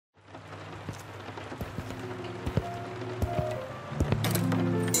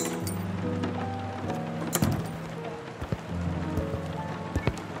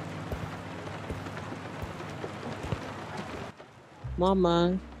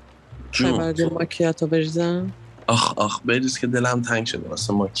ماما جون خبر ماکیاتو بریزم. آخ بریز که دلم تنگ شده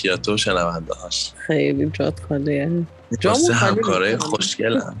واسه ماکیاتو و شنونده هاش. خیلی جات خالیه. واسه جامون خالی همکارای نیست.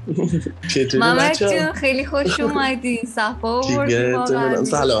 خوشگلم. چطوری محمد بچه‌ها؟ جون خیلی خوش اومدین. صفا آوردی دیگه واقعا. تو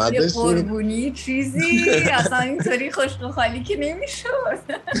سلامت یه باشین. قربونی چیزی اصلا اینطوری خوش و خالی که نمیشد.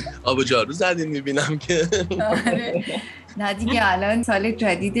 آب و جارو زدین میبینم که. آره. نه دیگه الان سال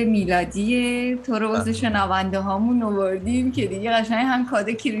جدید میلادیه، تو رو واسه شنونده هامون آوردیم که دیگه قشنگ هم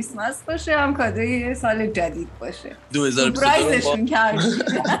کادو کریسمس باشه هم کادوی سال جدید باشه. 2022 سورپرایزشون کردیم.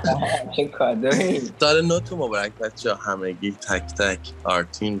 چه کادویی. سال نوتون مبارک بچه‌ها همگی، تک تک،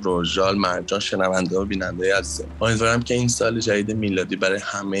 آرتین، روژال، مرجان، شنونده و بیننده عزیزم. امیدوارم که این سال جدید میلادی برای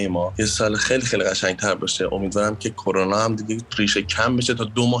همه ما یه سال خیلی خیلی قشنگ‌تر باشه. امیدوارم که کرونا هم دیگه ریشه کم بشه، تا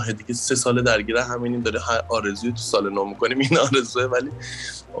 2 ماه دیگه 3 سال درگیر همینیم، داره هر آرزویی تو سال نو می‌کنیم این آرزوه، ولی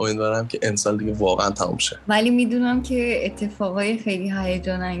امیدوارم که امسال دیگه واقعا تموم شه. ولی میدونم که اتفاقای خیلی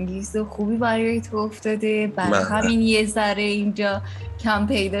هیجان انگیز و خوبی برای تو افتاده، برای همین یه ذره اینجا کم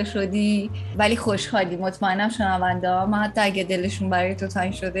پیدا شدی، ولی خوشحالی. مطمئنم شنونده ها من حتی اگه دلشون برای تو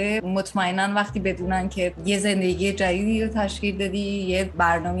تنگ شده، مطمئنن وقتی بدونن که یه زندگی جدیدی رو تشکیل دادی، یه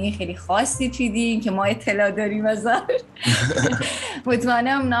برنامه خیلی خاصی چیدی که ما اطلاع داریم ازش،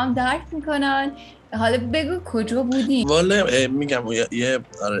 مطمئنم اونا هم درک میکنن. حالا بگو کجا بودی؟ والا میگم یه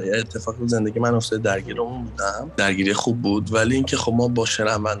اتفاق تو زندگی من افتاد، درگیر اون بودم، درگیری خوب بود، ولی اینکه خب ما با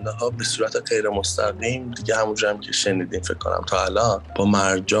شنونده ها به صورت غیر مستقیم دیگه همونجا هم که شنیدیم فکر کنم تا الان با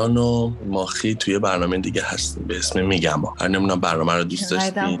مرجان و ماخی توی برنامه دیگه هستیم به اسم میگم. هر نمیدونم برنامه رو دوست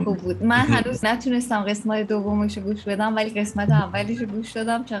داشتین؟ خوب بود. من هنوز نتونستم قسمت دومش رو گوش بدم، ولی قسمت اولش رو گوش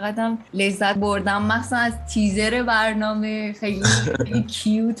دادم. چقدرم لذت بردم، مخصوصا از تیزر برنامه. خیلی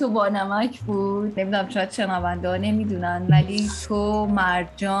کیوت و با نمک بود. نمیدونم شاید شنونده ها نمیدونن، ولی تو،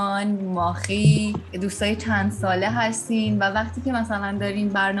 مرجان، ماخی دوستای چند ساله هستین و وقتی که مثلا دارین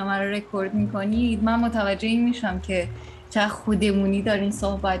برنامه رو رکورد میکنید من متوجه این میشم که چه خودمونی دارین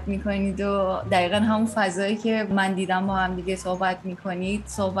صحبت میکنید و دقیقا همون فضایی که من دیدم با هم دیگه صحبت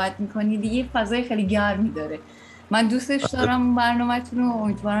میکنید یه فضای خیلی گرمی داره. من دوستش دارم اون برنامه‌تون رو.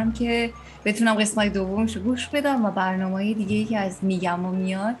 امیدوارم که بتونم قسمت دومش رو گوش بدم و برنامه‌های دیگه‌ای که از میگم و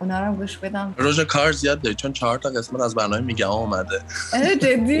میاد اونا رو هم گوش بدم. روز کار زیاد داری چون 4 تا قسمت از برنامه میگم اومده.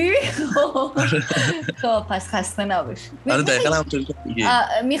 جدی؟ خب پس خسته نباشید. آره دقیقاً همونطوری که میگی.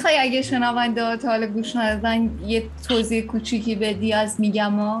 میخوای اگه شنونده تا حالا گوش ندادن یه توضیح کوچیکی بدی از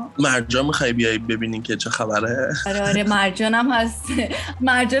میگم ها؟ مرجان میخوای بیایی ببینین که چه خبره؟ آره مرجانم هست.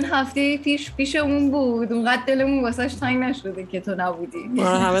 مرجان هفته پیش اون بود، اونقدر دلمون واسش تنگ نشده که تو نبودی.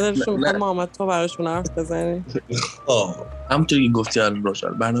 همه دلشون میخواد محمد تو براشون حرف بزنی. همونطوری که گفتی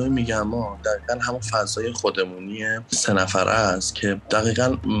روشال، برنامه میگم ما دقیقاً همون فضای خودمونی 3 نفره است که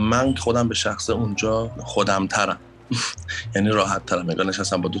دقیقاً من خودم به شخص اونجا خودم ترم. یعنی راحت ترم، نگاه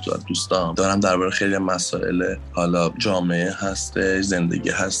نشستم با 2 تا دوستان دارم درباره خیلی مسائل، حالا جامعه هستش، زندگی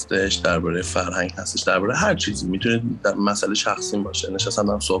هستش، درباره فرهنگ هستش، درباره هر چیزی میتونه مسئله شخصی باشه، نشستم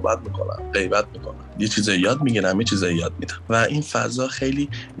دارم صحبت میکنم، غیبت میکنم، یه چیزایی یاد میگیرم، یه چیزایی یاد میدم و این فضا خیلی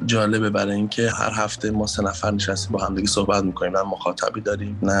جالبه برای اینکه هر هفته ما 3 نفر نشستیم با هم دیگه صحبت میکنیم، نه مخاطبی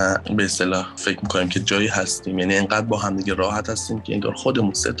داریم نه به اصطلاح فکر میکنیم که جایی هستیم، یعنی انقدر با هم دیگه راحت هستیم که انگار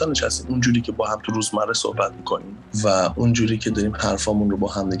خودمون 3 تا نشستیم اونجوری که با هم تو روزمره صحبت میکنیم و اونجوری که داریم حرفامون رو با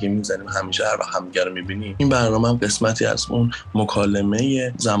هم دیگه میزنیم، همیشه هر وقت همدیگه رو میبینیم. این برنامه هم قسمتی از اون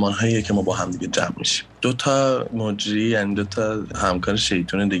مکالمه زمانهایی که ما با هم دیگه جمع میشیم. 2 تا مجری، یعنی 2 تا همکار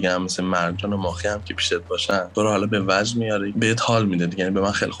شیطون دیگه هم مثل مرجان و ماخی هم که پیشت باشن تو رو حالا به وجد میاره، بهت حال میده دیگه. یعنی به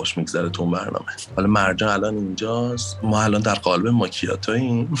من خیلی خوش میگذره تو اون برنامه. حالا مرجان الان اینجاست، ما الان در قالب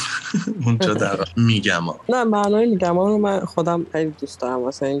ماکیاتویم، اونجا در میگم. نه برنامه میگم رو من خودم خیلی دوست دارم،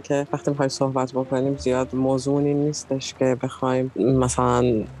 واسه اینکه وقتی می‌خوایم صحبت بکنیم زیاد موضوع این نیستش که بخوایم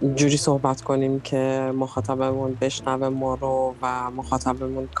مثلا جوری صحبت کنیم که مخاطبمون بشنوه ما رو و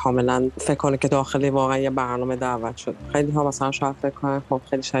مخاطبمون کاملا فکر کنه که داخل واقعا یه برنامه دعوت شد. خیلی ها مثلا شاید فکر کنن خب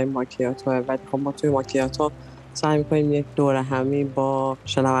خیلی شبیه ماکیاتوه، ولی خب ما توی ماکیاتو سعی می‌کنیم یک دوره همی با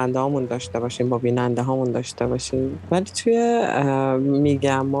شنونده هامون داشته باشیم، با بیننده هامون داشته باشیم. ولی توی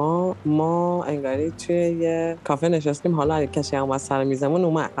میگم ما انگاری توی یه کافه نشستیم، حالا اگه کسی هم از سر میزمون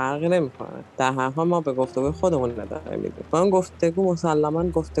اومد فرقی نمی‌کنه، در هر حال ما به گفتگوی خودمون نداره میدیم. ما گفتگو مسلماً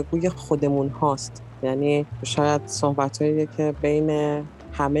گفتگوی خودمون هاست، یعنی شاید صحبتایی که بین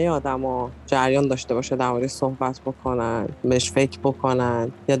همه آدما جریان داشته باشه در موردش صحبت بکنن، بهش فکر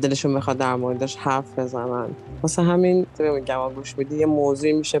بکنن یا دلشون بخواد در موردش حرف بزنن. واسه همین تو میگم گوش میدی یه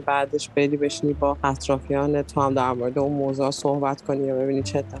موضوعی میشه بعدش بری بشینی با اطرافیان تو هم در مورد اون موضوع صحبت کنی و ببینی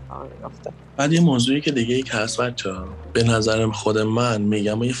چه اتفاقی میفته. بعد یه موضوعی که دیگه یک هست بچه‌ها، به نظر خود من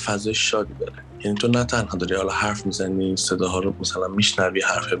میگم یه فضای شادی داره. یعنی تو نه تنها داری حالا حرف میزنی، صداها رو مثلا میشنوی،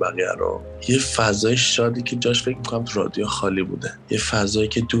 حرف بقیه رو، یه فضای شادی که جاش فکر میکنم تو رادیو خالی بوده، یه فضایی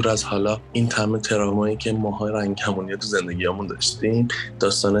که دور از حالا این تمام ترامایی که ماها رنگ‌کمونی تو زندگیامون داشتیم،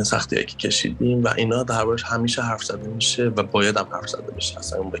 داستان سختیایی که کشیدیم و اینا دربارش همیشه حرف زده میشه و باید هم حرف زده بشه،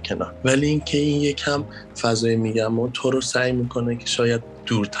 اصلا اون به کنار. ولی اینکه این یکم فضای میگم و تو رو سعی میکنه که شاید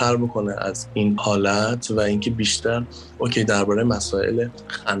دورتر بکنه از این حالت و اینکه بیشتر اوکی درباره مسائل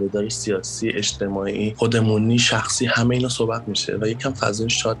خنده‌دار، سیاسی، اجتماعی، خودمونی، شخصی، همه اینا صحبت میشه و یکم فضای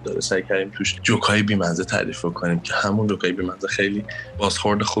شاد داره. سعی کردیم توش جوکای بی‌مزه تعریف کنیم که همون جوکای بی‌مزه خیلی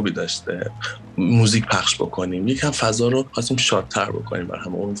بازخورد خوبی داشته، موزیک پخش بکنیم، یکم فضا رو خواستیم شادتر بکنیم برای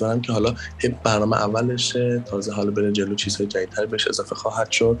هم. امیدوارم که حالا برنامه اولشه، تازه حالا بره جلو چیزهای جدیدتر بهش اضافه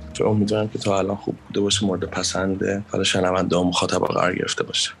خواهد شد. امیدوارم که تا الان خوب بوده باشه، مورد پسند حالا شنونده و مخاطبا قرار گرفته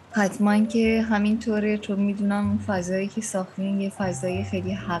باشه. حتما که همینطوره، چون میدونم فضایی که ساختین یه فضای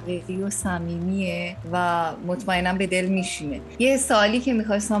خیلی حقیقی و صمیمیه و مطمئنم به دل میشینه. یه سوالی که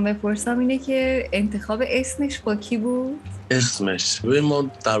میخواستم بپرسم اینه که انتخاب اسمش با کی بود؟ اسمش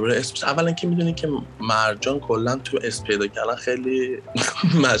ما درباره اسمش اولا که میدونی که مرجان کلا تو اسم پیدا کردن خیلی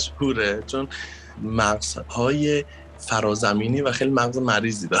مشهوره، چون مغزهای فرازمینی و خیلی مغز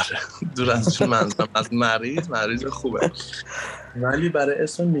مریضی داره. دور از چون منظورم از مریض خوبه. ولی برای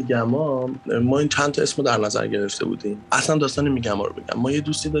اسم میگما ما این چند تا اسمو در نظر گرفته بودیم. اصلا داستان میگما رو بگم، ما یه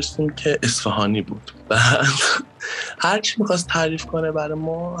دوستی داشتیم که اصفهانی بود، بعد هر چی می‌خواست تعریف کنه برای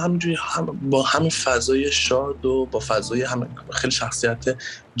ما همینجوری با همین فضای شاد و با فضای خیلی شخصیت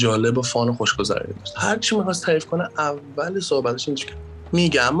جالب و فان و خوشگذرانی داشت. هر چی می‌خواست تعریف کنه اول صحبتش اینجوری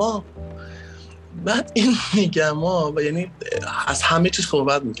میگما، بعد این میگما و یعنی از همه چیز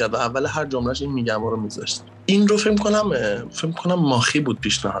صحبت میکرد و اول هر جملهش این میگما رو میذاشت. این رو فکر کنم ماخی بود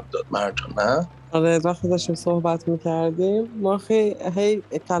پیشنهاد داد مرجان، نه؟ آره، وقتی داشتیم صحبت میکردیم ما هی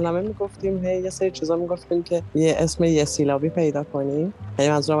کلمه میگفتیم، هی یه سری چیزا میگفتیم که یه اسم یه سیلابی پیدا کنیم،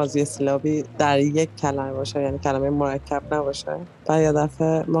 یعنی منظورم از یه سیلابی در یک کلمه باشه، یعنی کلمه مرکب نباشه. بعد یه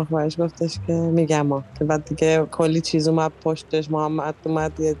دفعه ماخوایش گفتش که میگم ما، که بعد دیگه کلی چیز اومد پشتش، محمد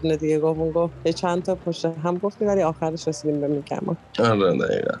اومد یه دونه دیگه گفت یه چند تا پشت هم گفتیم ولی آخرش رسیدیم به میگم ما. آره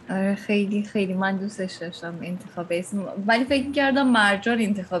دقیقا. آره خیلی خیلی من دوستش داشتم انتخاب اسم، ولی فکر کردم مرجان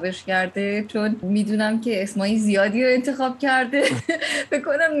انتخابش کرده چون میدونم که اسمای زیادی رو انتخاب کرده. فکر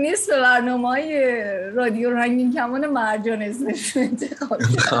کنم نصف برنامه‌های رادیو رنگین کمان مرجان اسمش رو انتخاب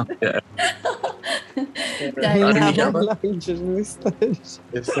کرده. نه اینجوری نیستش.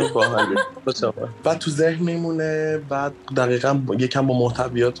 اسم باحاله. بعد تو ذهن میمونه، بعد دقیقاً یکم با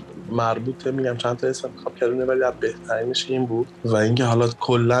محتویات مربوطه. میگم چند تا اسم انتخاب کردیم ولی بهترینش این بود. و اینکه حالا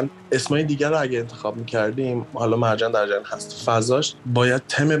کلا اسمای دیگر رو اگه انتخاب می‌کردیم، حالا مرجان در جریان هست، فضاش باید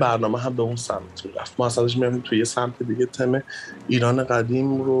تم برنامه هم به اون سمت می‌رفت. ما اصلا می‌رفتیم توی یه سمت دیگه، تم ایران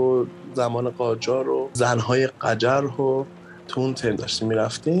قدیم رو، زمان قاجار رو، زن‌های قجر رو تو اون تم داشتیم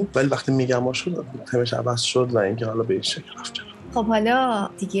می‌رفتیم، ولی وقتی میگم شد تمش عوض شد و اینکه حالا به این شکل رفت جلو. خب حالا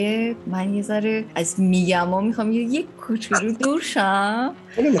دیگه من یه ذره از میگما میخوام یه کوچولو دور شم.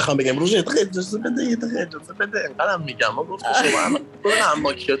 میخوام بگم روز یه دقیقه اجازه بده اینقدر میگما گفت شما هم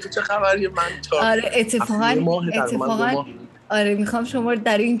ماکیاتو چه خبریه؟ من آره اتفاقا آره میخوام شما رو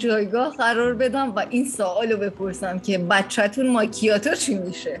در این جایگاه قرار بدم و این سوالو بپرسم که بچه‌تون ماکیاتو چی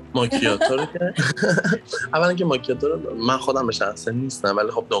میشه؟ ماکیاتو رو که اولا که ماکیاتو رو من خودم به شخصه نیستم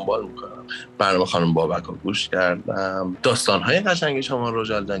ولی خب دنبال میکنم. برنامه خانم بابک رو گوش کردم، داستان‌های قشنگ شما رو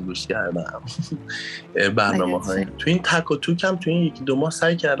جالدن گوش کردم. برنامه‌های تو این تک و توکم تو این یکی دو ماه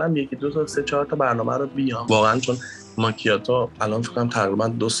سعی کردم یکی دو تا 3-4 تا برنامه رو بیام واقعا، چون ماکیاتو الان فکر کنم تقریبا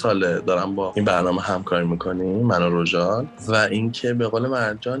 2 ساله دارم با این برنامه همکاری میکنیم، من و روژان، و اینکه به قول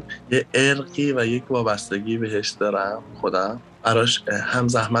مرجان یه ارقی و یک وابستگی بهش دارم خودم. براش هم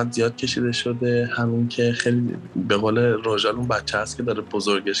زحمت زیاد کشیده شده، همین که خیلی به قول روژان اون بچه هست که داره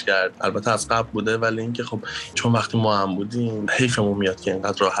بزرگش کرد. البته از قبل بوده ولی اینکه خب چون وقتی ما هم بودیم حیفمون میاد که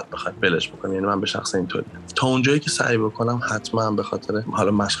اینقدر راحت بخوایم بلش بکنیم. یعنی من به شخص اینطوریه. تا اونجایی که سعی بکنم حتما به خاطر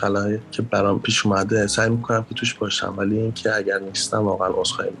حالا مشغله‌ای که برام پیش اومده سعی میکنم که توش باشم، ولی اینکه اگر نیستم واقعا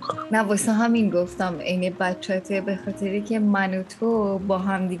عذرخواهی میکنم. نه واسه همین گفتم عین بچته، به خاطری که من و تو با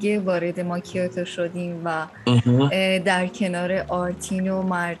هم دیگه وارد ماکیاتو شدیم و در کنار آرتین و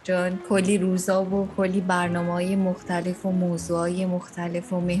مرجان کلی روزا و کلی برنامه‌های مختلف و موضوعای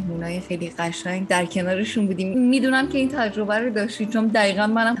مختلف و مهمونای خیلی قشنگ در کنارشون بودیم. میدونم که این تجربه رو داشتید، چون دقیقاً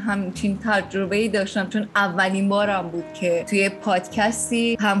منم همچین تجربه‌ای داشتم، چون اولین بارم بود که توی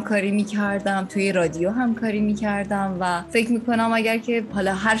پادکستی همکاری می‌کردم، توی رادیو همکاری می‌کردم و فکر می‌کنم اگر که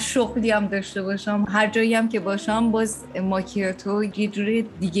حالا هر شغلی هم داشته باشم، هر جایی هم که باشم، باز ماکیاتو یه جور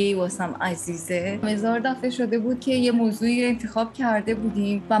دیگه‌ای واسم عزیزه. هزار دفعه شده بود که یه موضوعی انتخاب کرده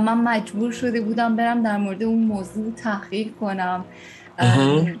بودیم و من مجبور شده بودم برم در مورد اون موضوع تحقیق کنم.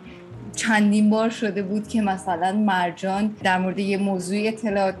 چندین بار شده بود که مثلا مرجان در مورد یه موضوعی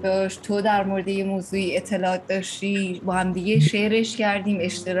اطلاعات داشت، تو در مورد یه موضوعی اطلاعات داشتی، با هم دیگه شیرش کردیم،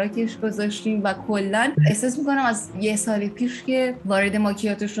 اشتراکش گذاشتیم و کلا احساس میکنم از یه سال پیش که وارد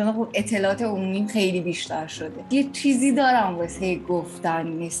ماکیاتو شدم خب اطلاعات عمومی خیلی بیشتر شده. یه چیزی دارم واسه گفتن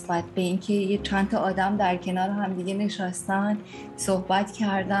نسبت به اینکه یه چند تا آدم در کنار هم دیگه نشستن، صحبت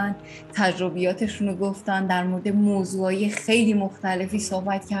کردن، تجربیاتشون رو گفتن، در مورد موضوعای خیلی مختلفی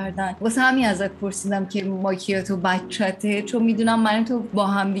صحبت کردن. واسه همین ازت پرسیدم که ماکیاتو بچته، چون میدونم من تو با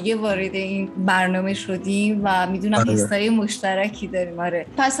هم دیگه وارد این برنامه شدیم و میدونم حسای مشترکی داریم. آره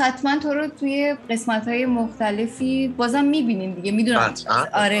پس حتما تو رو توی قسمت‌های مختلفی بازم میبینیم دیگه. میدونم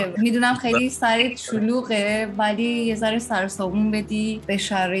آره میدونم خیلی سرت شلوغه، ولی یه ذره سر و صابون بدی به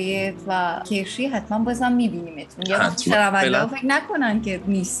شرایط و کیشی حتما بازم میبینیمتون. یا شنونده فکر نکنن که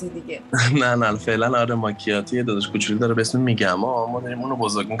نیستی دیگه. نه فعلا آره ماکیاتی یه داداش کوچولو داره به اسم میگم ما داریم اونو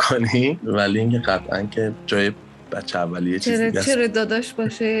بزرگ میکنیم، ولی اینکه قطعا که جای بچه اولیه چیزی دیگه. چرا داداش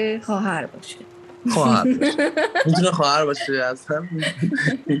باشه؟ خواهر باشه. میتونه خواهر باشه اصلا.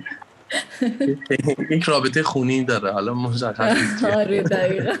 یک رابطه خونی داره حالا مشخص نیست. آره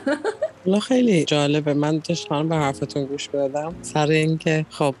دقیقاً. حالا خیلی جالبه، من داشتم به حرفتون گوش بدم سر اینکه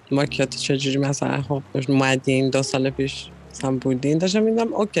خب ماکیاتو چجوری مثلا خب اومدین 2 سال پیش مثلا بودین، داشتم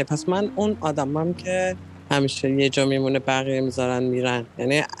میدم اوکی پس من اون آدمم که همیشه یه جا میمونه بقیه میذارن میرن.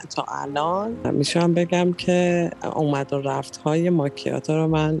 یعنی تا الان میشم بگم که اومد و رفت های ماکیاتو رو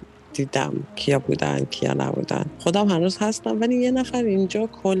من دیدم، کیا بودن کیا نبودن. خودم هنوز هستم ولی یه نفر اینجا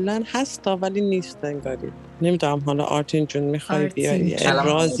کلن هستا ولی نیست انگاری. نمیدونم حالا آرتین جون میخوای بیایی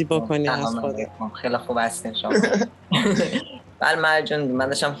ابرازی بکنی از خودت؟ خیلی خوب هستین شما. بله مرجان، من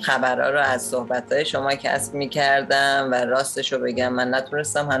داشتم خبرها رو از صحبت‌های شما کسب می‌کردم و راستش رو بگم من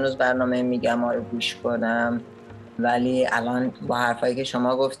نتونستم هنوز برنامه میگم رو گوش کنم، ولی الان با حرفایی که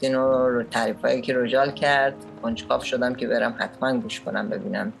شما گفتین و تعریفایی که رجال کرد کنجکاو شدم که برم حتما گوش کنم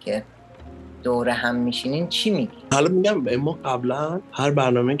ببینم که دوره هم میشینین چی میگی. حالا میگم ما قبلا هر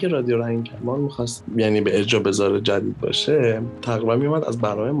برنامه که رادیو رنگین کمان میخواست یعنی به اجرا بذاره جدید باشه تقریبا میومد از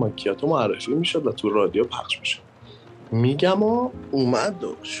برنامه ماکیاتو معرفی میشد و تو رادیو پخش میشد. میگم اومد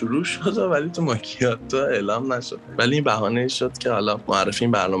و شروع شد ولی تو ماکیاتو اعلام نشد، ولی این بهانه شد که حالا معرفی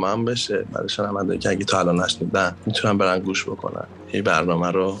این برنامه هم بشه برای شنوندهایی که اگه تا الان نشنیدن میتونن برن گوش بکنن، این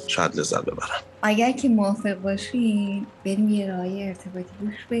برنامه رو شاید لذت ببرن. اگر که موافق باشین بریم یه راهی ارتباطی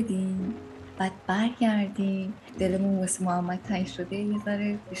گوش بدیم بعد برگردیم. دلمون واسه محمد تنگ شده یه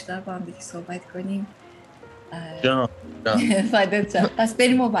ذره بیشتر با هم دیگه صحبت کنیم. جان فدات شم. پس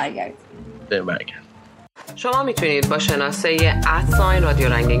بریم و برگردیم. شما میتونید با شناسه @رادیو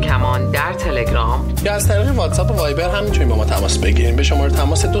رنگین کمان در تلگرام یا از طریق واتساپ و وایبر هم میتونید با ما تماس بگیرید به شماره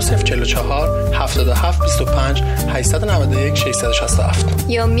تماس 2044 77 25 891 667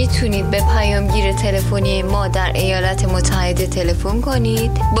 یا میتونید به پیامگیر تلفنی ما در ایالات متحده تلفن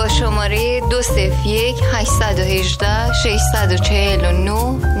کنید با شماره 201 818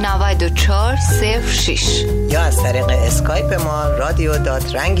 649 9406 یا از طریق اسکایپ ما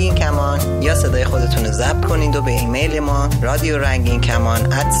radio.ranginkaman یا صدای خودتون رو ضبط کنید و به ایمیل ما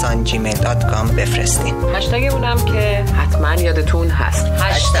radioranginkaman@gmail.com بفرستید. هشتگ اونم که حتما یادتون هست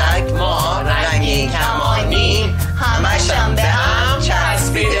هشتگ ما رنگین کمانی، همش هم به هم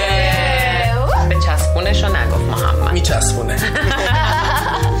چسبیده. به چسبونش رو نگفت محمد، میچسبونه.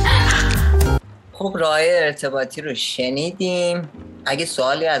 خب راه ارتباطی رو شنیدیم. اگه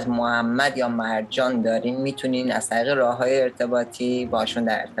سوالی از محمد یا مرجان دارین میتونین از طریق راه‌های ارتباطی باشون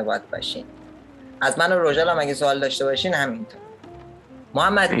در ارتباط باشین. از من و روژال هم اگه سوال داشته باشین همینطور.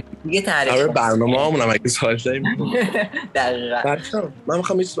 محمد دیگه تعریف کن. برنامه‌مون هم اگه سوال داریم. دقیقاً. من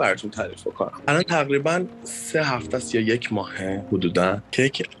میخوام یه چیز براتون تعریف کنم. الان تقریبا 3 هفته است یا 1 ماه حدوداً که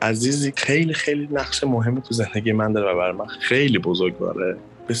یک عزیزی خیلی خیلی نقش مهمی تو زندگی من داره و برای من خیلی بزرگواره.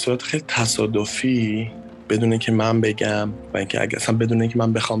 به صورت خیلی تصادفی بدون اینکه من بگم و اینکه اگه اصلا بدون اینکه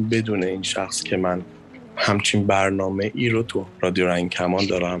من بخوام بدون این شخص که من همچین برنامه ای رو تو رادیو رنگین کمان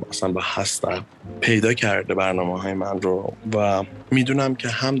دارم اصلا با هستم پیدا کرده برنامه‌های من رو و میدونم که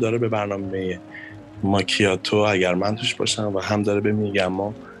هم داره به برنامه ماکیاتو اگر من توش باشم و هم داره به میگم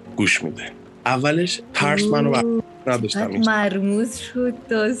ما گوش میده. اولش ترس منو نداشتم، مرموز شد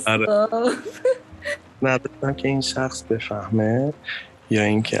داستان. نداشتم که این شخص بفهمه یا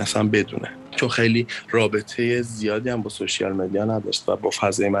اینکه اصلا بدونه، چون خیلی رابطه زیادی هم با سوشیال مدیا نداشت و با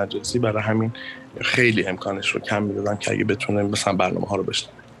فضای مجازی، برای همین خیلی امکانش رو کم میدادم که اگه بتونه مثلا برنامه ها رو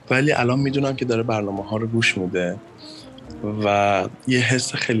بشنوه. ولی الان میدونم که داره برنامه ها رو گوش میده و یه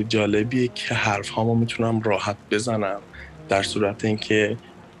حس خیلی جالبیه که حرف هامو میتونم راحت بزنم در صورت اینکه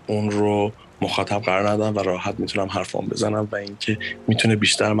اون رو مخاطب قرار ندم و راحت میتونم حرفام بزنم و اینکه میتونه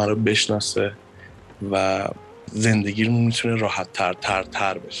بیشتر من رو بشناسه و زندگی رو میتونه راحت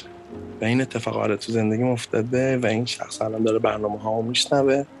تر بشه. و این اتفاق تو زندگیم افتاده و این شخص الان داره برنامه ها رو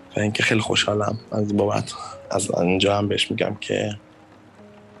میشنوه و اینکه خیلی خوشحالم از بابت. از اینجا هم بهش میگم که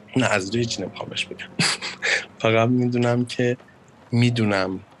نه، از هیچی نمیخوام بهش بگم. فقط میدونم که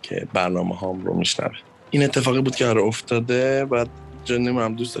برنامه هام رو میشنوه. این اتفاقی بود که افتاده و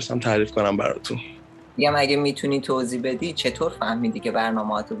نمیدونم، دوست داشتم تعریف کنم براتون. میگم اگه میتونی توضیح بدی چطور فهمیدی که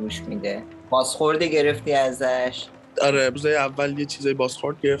برنامه‌هاتو گوش میده؟ بازخورده گرفتی ازش؟ آره، روزای اول یه چیزای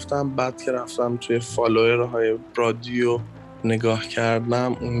بازخورد گرفتم، بعد که رفتم توی فالوورهای رادیو نگاه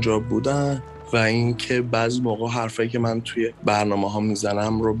کردم اونجا بودن و اینکه بعضی موقع حرفایی که من توی برنامه ها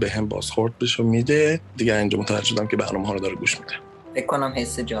میزنم رو به هم بازخورد بشه میده دیگه. اینجا متوجه شدم که برنامه ها رو داره گوش میده. فکر کنم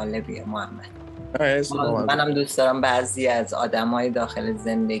حس جالبیه محمد. منم دوست دارم بعضی از آدمای داخل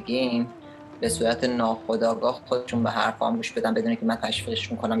زندگیم به صورت ناخودآگاه خودشون به حرفام گوش بدن بدون که من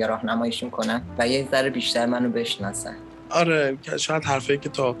تشویقشون کنم یا راهنماییشون کنم و یه ذره بیشتر منو بشناسن. آره، شاید حرفایی که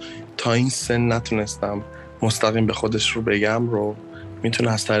تا این سن نتونستم مستقیم به خودش رو بگم رو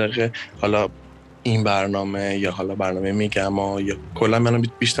میتونه از طریق حالا این برنامه یا حالا برنامه میگم یا کلا منو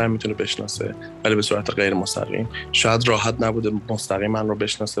بیشتر میتونه بشناسه، ولی به صورت غیر مستقیم. شاید راحت نبوده مستقیم من رو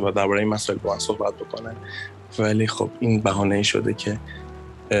بشناسه و درباره این مسائل با من صحبت بکنه، ولی خب این بهانه‌ای شده که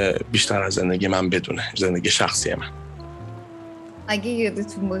بیشتر از زندگی من بدونه، زندگی شخصی من. اگه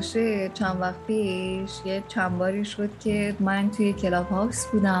یادتون باشه چند وقت پیش یه چند باری شد که من توی کلاب هاوس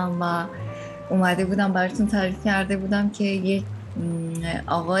بودم و اومده بودم براتون تعریف کرده بودم که یک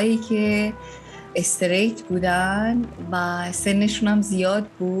آقایی که استریت بودن و سنشون هم زیاد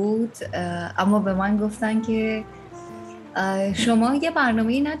بود، اما به من گفتن که شما یه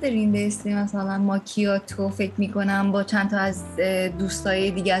برنامه‌ای ندارین به اسم مثلا ماکیاتو؟ فکر میکنم با چند تا از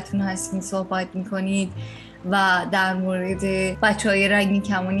دوستای دیگه‌تون هستین صحبت میکنید و در مورد بچهای رنگین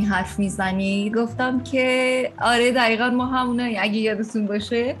کمانی حرف میزنید. گفتم که آره دقیقا ما همونایی اگه یادتون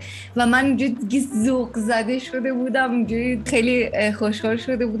باشه. و من اونجوری دیگه ذوق زده شده بودم، اونجوری خیلی خوشحال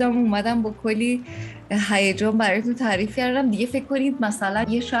شده بودم، اومدم با کلی هیجان براتون تعریف کردم. دیگه فکر کنید مثلا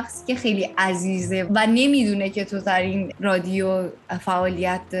یه شخصی که خیلی عزیزه و نمیدونه که تو در این رادیو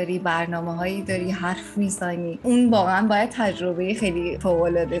فعالیت داری، برنامه‌هایی داری، حرف میزنی، اون واقعا باید تجربه خیلی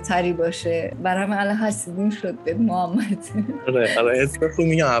فوق‌العاده تری باشه. برام الان حسودیم شد به محمد. آره حس خوب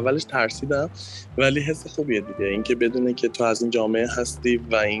میگم. اولش ترسیدم ولی حس خوبیه دیگه، اینکه بدونه که تو از این جامعه هستی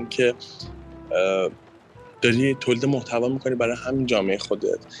و اینکه داری تولید محتوا میکنی برای همین جامعه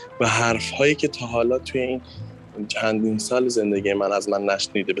خودت و حرف‌هایی که تا حالا توی این چندین سال زندگی من از من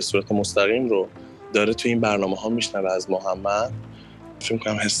نشنیده به صورت مستقیم رو داره توی این برنامه‌ها میشنوه از محمد. فکر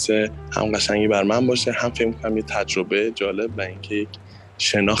می‌کنم حس هم قشنگی بر من باشه، هم فکر می‌کنم یه تجربه جالب و اینکه یک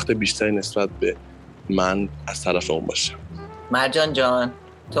شناخت بیشتری نسبت به من از طرف اون باشه. مرجان جان،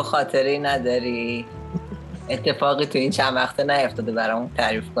 تو خاطری نداری؟ اتفاقی تو این چند وقته نیفتاده برامون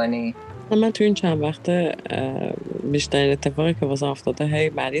تعریف کنی؟ من تو این چند وقته بیشترین اتفاقی که واسه افتاده هی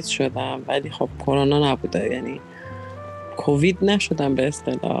مریض شدم، ولی خب کرونا نبوده، یعنی کووید نشدم به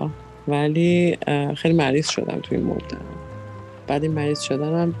اصطلاح، ولی خیلی مریض شدم تو این مدت. بعد این مریض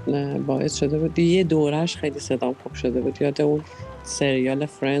شدنم باعث شده بود یه دورش خیلی صدام خوب شده بود. یاد اون سریال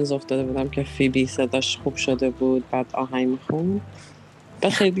فرندز افتاده بودم که فیبی صداش خوب شده بود، بعد آهنگ میخوند.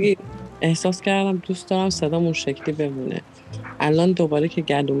 بعد خیلی احساس کردم دوست دارم صدام اون شکلی بمونه. الان دوباره که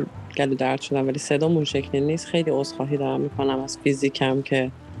گلو درد شدم ولی صدام اون شکلی نیست، خیلی عذرخواهی دارم میکنم از فیزیکم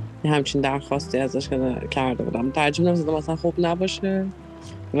که همچین درخواستی ازش کرده بودم. ترجیح میدم صدام مثلا خوب نباشه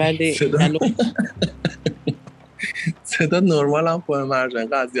ولی صدا نرمال هم خوبه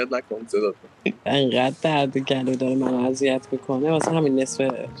مرجان، اذیت نکن صدا. انقدر درد گلو داره من اذیت میکنه، مثلا همین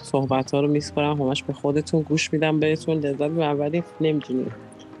نصف صحبت ها رو میسپارم همش به خودتون، گوش میدم بهتون، لذت میبرم، ولی نمیدونید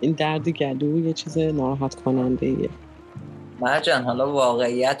این درد گلو یه چیز ناراحت کننده ایه. مرجان حالا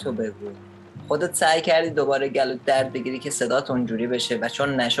واقعیت رو بگو، خودت سعی کردی دوباره گلو درد بگیری که صدات اونجوری بشه و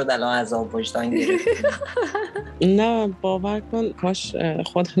چون نشد الان عذاب وجدان گرفتی؟ نه باور کن کاش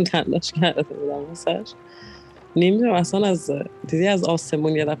خودم تلاش کرده بودم واسش. نمیدونم اصلا از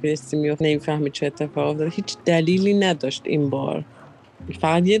آسمون یه دفعه میفته، نمیفهمی چه اتفاق افتاده. هیچ دلیلی نداشت این بار،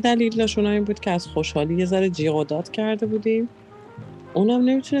 فقط یه دلیل داشت، این بود که از خوشحالی یه ذره جیغ و داد کرده بودیم. اونم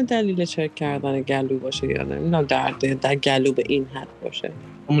نمیتونه دلیل چک کردن گلو باشه یا نمیدونم درد در گلو به این حد باشه.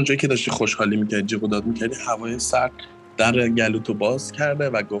 اونجایی که داشتی خوشحالی میکردی جیغ و داد میکردی، هوای سرد در گلو تو باز کرده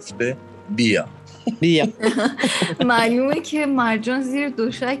و گفته بیا. معلومه که مرجان زیر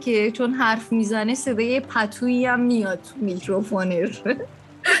دوشکه، چون حرف میزنه صدای پتویی هم میاد تو میکروفونش.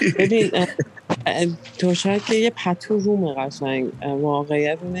 ببین تو شاید که یه پتو رومه قشنگ.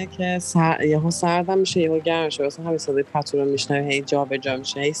 واقعیت اینه که یهو سردم میشه یهو گرم میشه، مثلا همین صدای پتو رو میشنوی هی جا به جا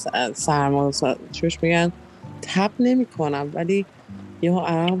میشه، هی سرما چوش میگن تب نمیکنم ولی یهو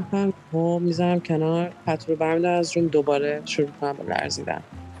عرق میکنم و میذارم کنار، پتو رو برمیدارم از روم، دوباره شروع کنم به لرزیدن.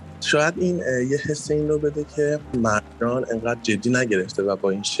 شاید این یه حس این رو بده که مرجان انقدر جدی نگرفته و با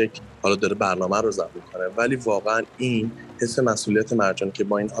این شکل حالا داره برنامه رو ضبط میکنه، ولی واقعا این حس مسئولیت مرجان که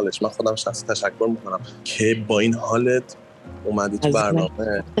با این حالش، من خودم شخصا تشکر میکنم که با این حالت اومدی تو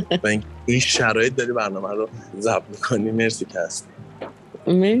برنامه و این شرایط داری برنامه رو ضبط میکنی. مرسی که هستی.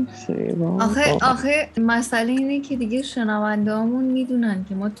 آخه مسئله اینه که دیگه شنونده هامون میدونن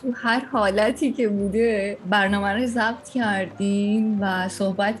که ما تو هر حالتی که بوده برنامه رو ضبط کردیم و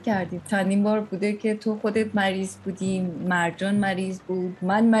صحبت کردیم. چندین بار بوده که تو خودت مریض بودی، مرجان مریض بود،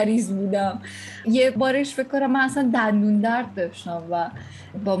 من مریض بودم. یه بارش فکر کنم من اصلا دندون درد داشتم و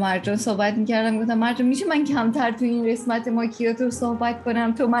با مرجان صحبت میکردم، گفتم مرجان میشه من کمتر تو این قسمت ماکیاتو صحبت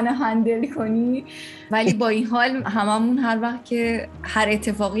کنم تو منو هندل کنی؟ ولی با این حال هممون هر وقت که هر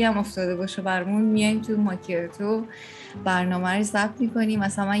اتفاقی هم افتاده باشه برمون میایم تو ماکیاتو برنامه رو ضبط میکنیم.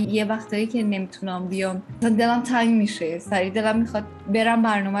 مثلا من یه وقتایی که نمیتونم بیام، دلم تنگ میشه، سریع دلم میخواد برم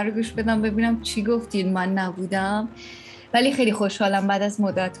برنامه رو گوش بدم ببینم چی گفتین من نبودم. ولی خیلی خوشحالم بعد از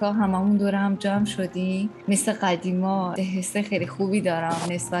مدت‌ها هممون دور هم جمع شدیم مثل قدیما. حس خیلی خوبی دارم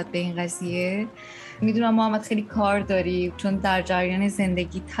نسبت به این قضیه. میدونم محمد خیلی کار داری چون در جریان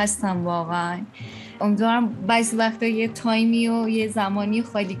زندگیت هستم واقعا. امیدوارم بعضی وقتا یه تایمی و یه زمانی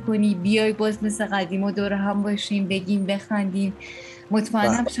خالی کنی بیای باز مثل قدیما دور هم باشیم بگیم بخندیم.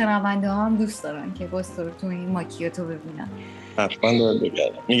 مطمئنم شنونده ها هم دوست دارن که باز تو تو این ماکیاتو ببینن. حتما دارم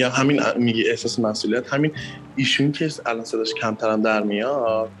بگردم. میگم همین میگه احساس مسئولیت، همین ایشون که الان صداش کمترم در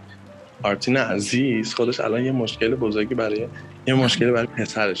میاد، آرتین عزیز خودش الان یه مشکل بزرگی برای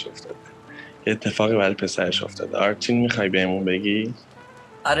پسرش افتاده. یه اتفاقی برای پسرش افتاده. آرتین میخوای بهمون بگی؟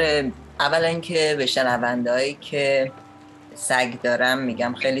 آره، اولا اینکه به شنوندهایی که سگ دارم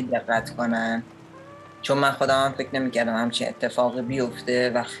میگم خیلی دقت کنن، چون من خودم هم فکر نمی‌کردم همچین اتفاقی بیفته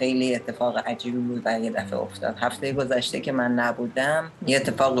و خیلی اتفاق عجیبی بود و یه دفعه افتاد. هفته گذشته که من نبودم یه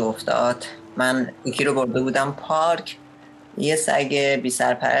اتفاق افتاد. من یکی رو برده بودم پارک، یه سگ بی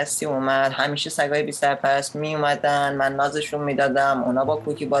سرپرستی اومد. همیشه سگای بی سرپرست می اومدن، من نازشون میدادم، اونا با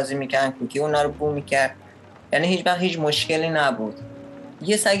کوکی بازی میکردن، کوکی اونا رو بو میکرد، یعنی هیچ مشکلی نبود.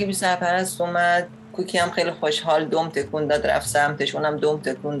 یه سگ بی سرپرست اومد، کوکی هم خیلی خوشحال دم تکون داد رفت سمتش، اونم دم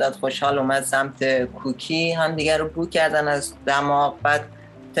تکون داد خوشحال اومد سمت کوکی، هم دیگر رو بو کردن از دماغ. بعد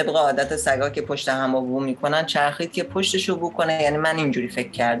طبق عادت سگا که پشت هم رو بو میکنن چرخید که پشتشو بو کنه، یعنی من اینجوری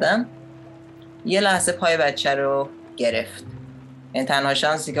فکر کردم. یه لحظه پای بچه رو گرفت. این تنها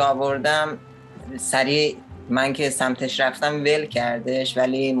شانسی که آوردم سریع من که سمتش رفتم ول کردش،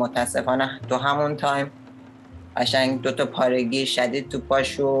 ولی متاسفانه تو همون تایم قشنگ 2 پارگی شدید تو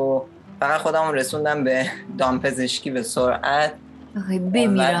پاشو، فقط خودم رسوندم به دامپزشکی به سرعت.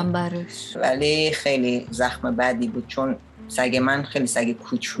 بمیرم براش. ولی خیلی زخم بدی بود چون سگ من خیلی سگ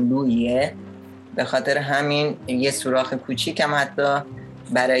کوچولویه، به خاطر همین یه سوراخ کوچیکم حتی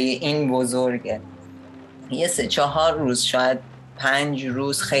برای این بزرگه. یه 3-4 روز شاید 5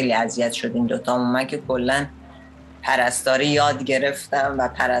 روز خیلی اذیت شدیم دوتا. من که کلن پرستاری یاد گرفتم و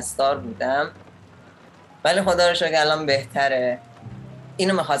پرستار بودم، ولی خدا رو شکر الان بهتره.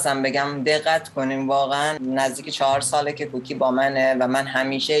 اینو میخواستم بگم دقت کنیم، واقعا نزدیک 4 ساله که کوکی با منه و من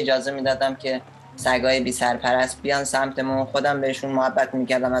همیشه اجازه میدادم که سگای بی سرپرست بیان سمتمون، خودم بهشون محبت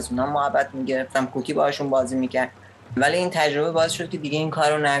میکردم، از اونها محبت میگرفتم، کوکی باشون بازی میکرد. ولی این تجربه باعث شد که دیگه این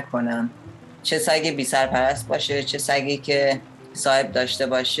کارو نکنم، چه سگ بی سرپرست باشه چه سگی که صاحب داشته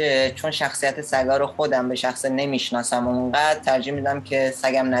باشه، چون شخصیت سگا رو خودم به شخصه نمیشناسم اونقدر، ترجیح میدم که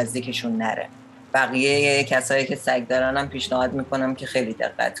سگم نزدیکشون نره. بقیه کسایی که سگ دارن هم پیشنهاد میکنم که خیلی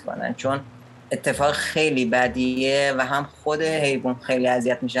دقت کنن، چون اتفاق خیلی بدیه و هم خود حیوان خیلی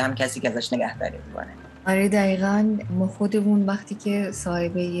اذیت میشه، هم کسی که ازش نگهداری میکنه. آره دقیقاً، ما خودمون وقتی که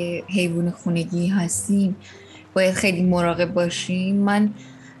صاحب یه حیوان خونگی هستیم باید خیلی مراقب باشیم. من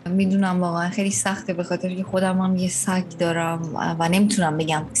میدونم واقعا خیلی سخته به خاطر که خودم هم یه سگ دارم و نمیتونم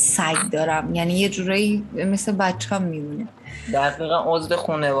بگم سگ دارم، یعنی یه جورایی مثل بچه‌م میمونه. دقیقاً عضو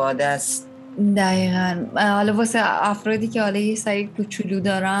خانواده است. دقیقاً. حالا واسه افرادی که حالا یه سگ کوچولو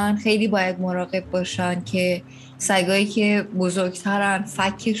دارن خیلی باید مراقب باشن که سگایی که بزرگترن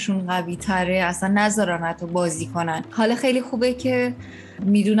فکشون قوی تره اصلا نذارن حتی بازی کنن. حالا خیلی خوبه که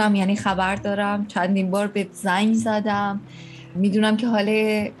میدونم، یعنی خبر دارم، چندین بار به زنگ زدم، میدونم که حال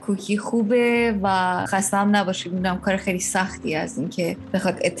کوکی خوبه و خسته هم نباشی. میدونم کار خیلی سختی از این که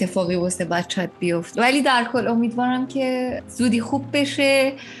بخواد اتفاقی واسه بچت بیفته، ولی در کل امیدوارم که زودی خوب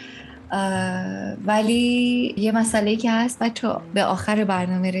بشه. ولی یه مسئله که هست بچه‌ها، به آخر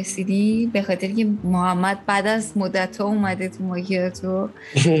برنامه رسیدی به خاطر که محمد بعد از مدت‌ها اومده تو ماکیاتو.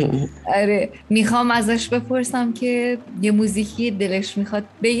 آره میخوام ازش بپرسم که یه موزیکی دلش میخواد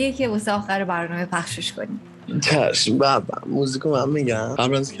بگه که واسه آخر برنامه پخشش کنیم. چشم بابا، موزیکو من میگم.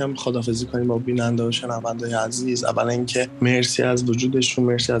 قبل از اینکه خداحافظی کنیم با بیننده و شنونده عزیز، اولا اینکه مرسی از وجودشون،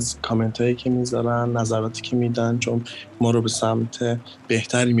 مرسی از کامنت هایی که میذارن، نظراتی که میدن، چون ما رو به سمت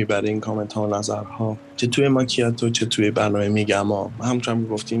بهتری میبره این کامنت ها و نظرها، چه توی ماکیاتو چه توی برنامه میگما. همونطور هم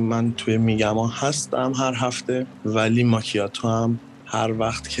گفتیم من توی میگما هستم هر هفته، ولی ماکیاتو هم هر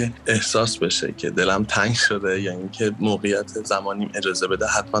وقت که احساس بشه که دلم تنگ شده یا اینکه موقعیت زمانیم اجازه بده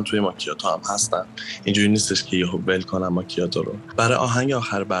حتما توی ماکیاتو هم هستم. اینجوری نیستش که یهو ول کنم ماکیاتو رو. برای آهنگ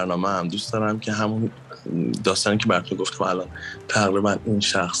آخر برنامه هم دوست دارم که همون داستانی که براتون گفتم الان تقریبا این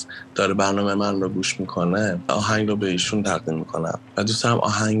شخص داره برنامه من رو گوش میکنه، آهنگ رو به ایشون تقدیم میکنم و دوست دارم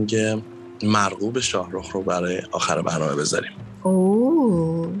آهنگ مرغوب شاهرخ رو برای آخر برنامه بذاریم.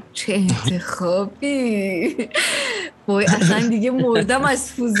 اوه چه انتخابی! وای اصلا دیگه مردم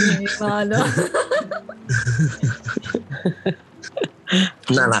از فوزونی حالا.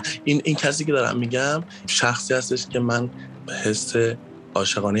 نه این کسی که دارم میگم شخصی هستش که من حس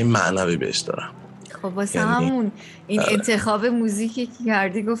عاشقانه معنوی بهش دارم. خب واسه همون این انتخاب موزیکی که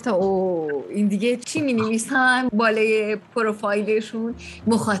کردی گفتم اوه این دیگه چی می‌نویسن بالای پروفایلشون؟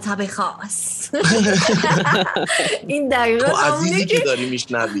 مخاطب خاص. این دقیقاً عزیزی که داری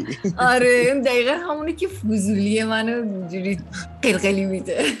میشنوی. آره این دقیقاً همونی که فضولی منو اینجوری قلقلی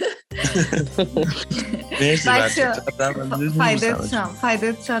میده. مرسی بچه،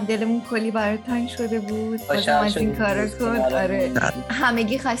 فایدت شم دلمون کلی برای تنگ شده بود. بازم از این کارا کن. آره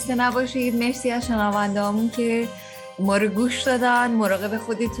همگی خسته نباشید. مرسی از شنونده‌هامون که ما رو گوش دادن. مراقب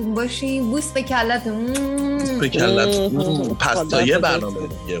خودتون باشین. بوس به کلتون. به کلتون. پس تا یه برنامه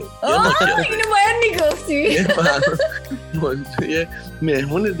دیگه اینو باید میگفتی. یه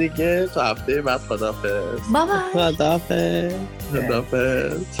مهمون دیگه تا هفته بعد. خداحافظ. بابا خداحافظ.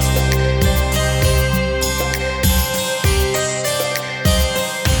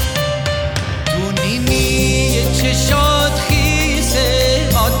 تو نیمی چشات خیسه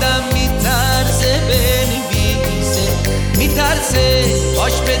آدم میترسه بنویسه، میترسه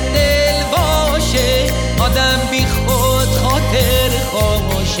باش به دل باشه، آدم بی خود خاطر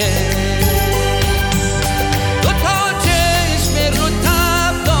خاموشه. دو تا چشم رو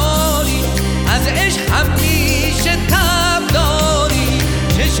تب داری، از عشق همیشه تب داری،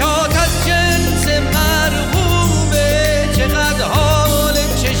 چشات از جنس مرغوبه، چقدر حال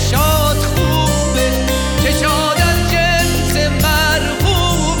چشات خوبه، چشات از جنس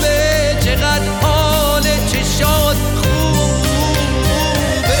مرغوبه، چقدر حال چشات خوبه.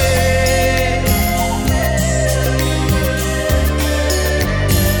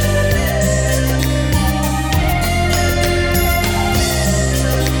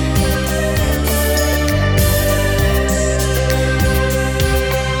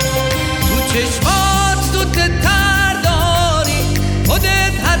 تو چشمات تو تر داری،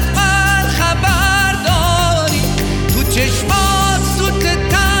 خودت حتما خبر داری، تو چشمات تو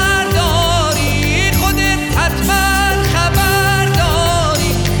تر داری، خودت حتما خبر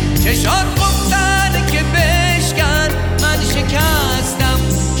داری، چشات گفتن که بشکن من شکستم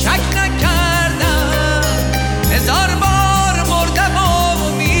شک نکردم، هزار بار مردم و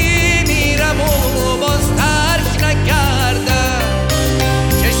میمیرم و باز ترک نکردم،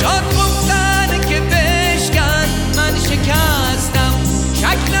 چشات گفتن که بشکن من شکستم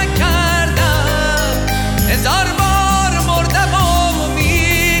شک نکردم، هزار بار مردم و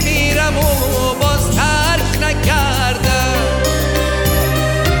میمیرم و باز ترک نکردم،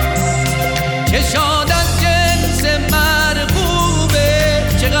 چشات از جنس مرغوبه،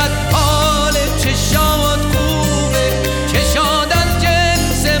 چقدر حال چشات خوبه، چشات از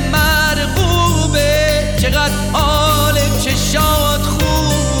جنس مرغوبه، چقدر حال چشات خوبه.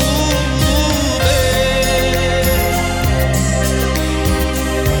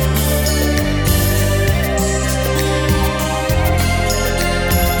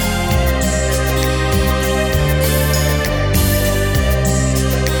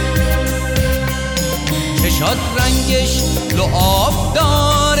 چشات رنگش لعاب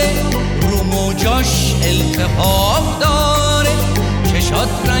داره، رو موجاش التهاب داره، چشات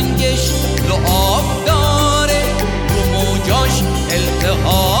رنگش لعاب داره، رو موجاش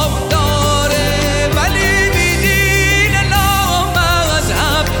التهاب داره، ولی بیدین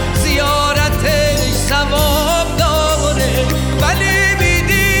لامذهب زیارتش ثواب داره، ولی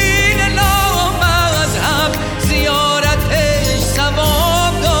بیدین لامذهب زیارتش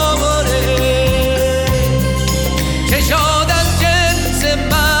ثواب داره، چشات از جنس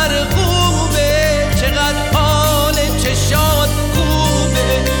مرغوبه،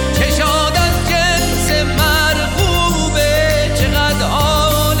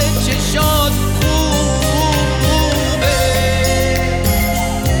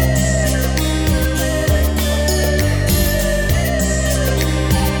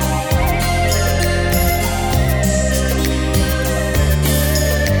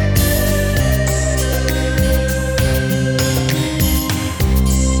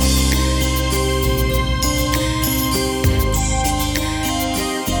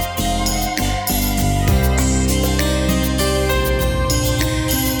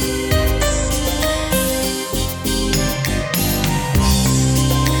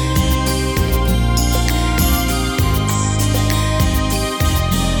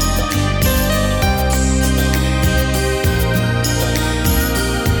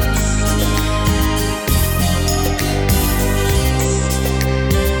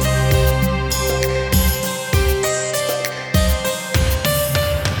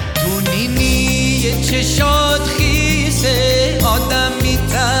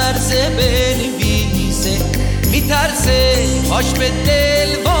 میترسه کاش به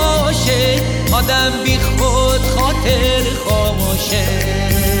دل باشه، آدم بی خود خاطر خاموشه.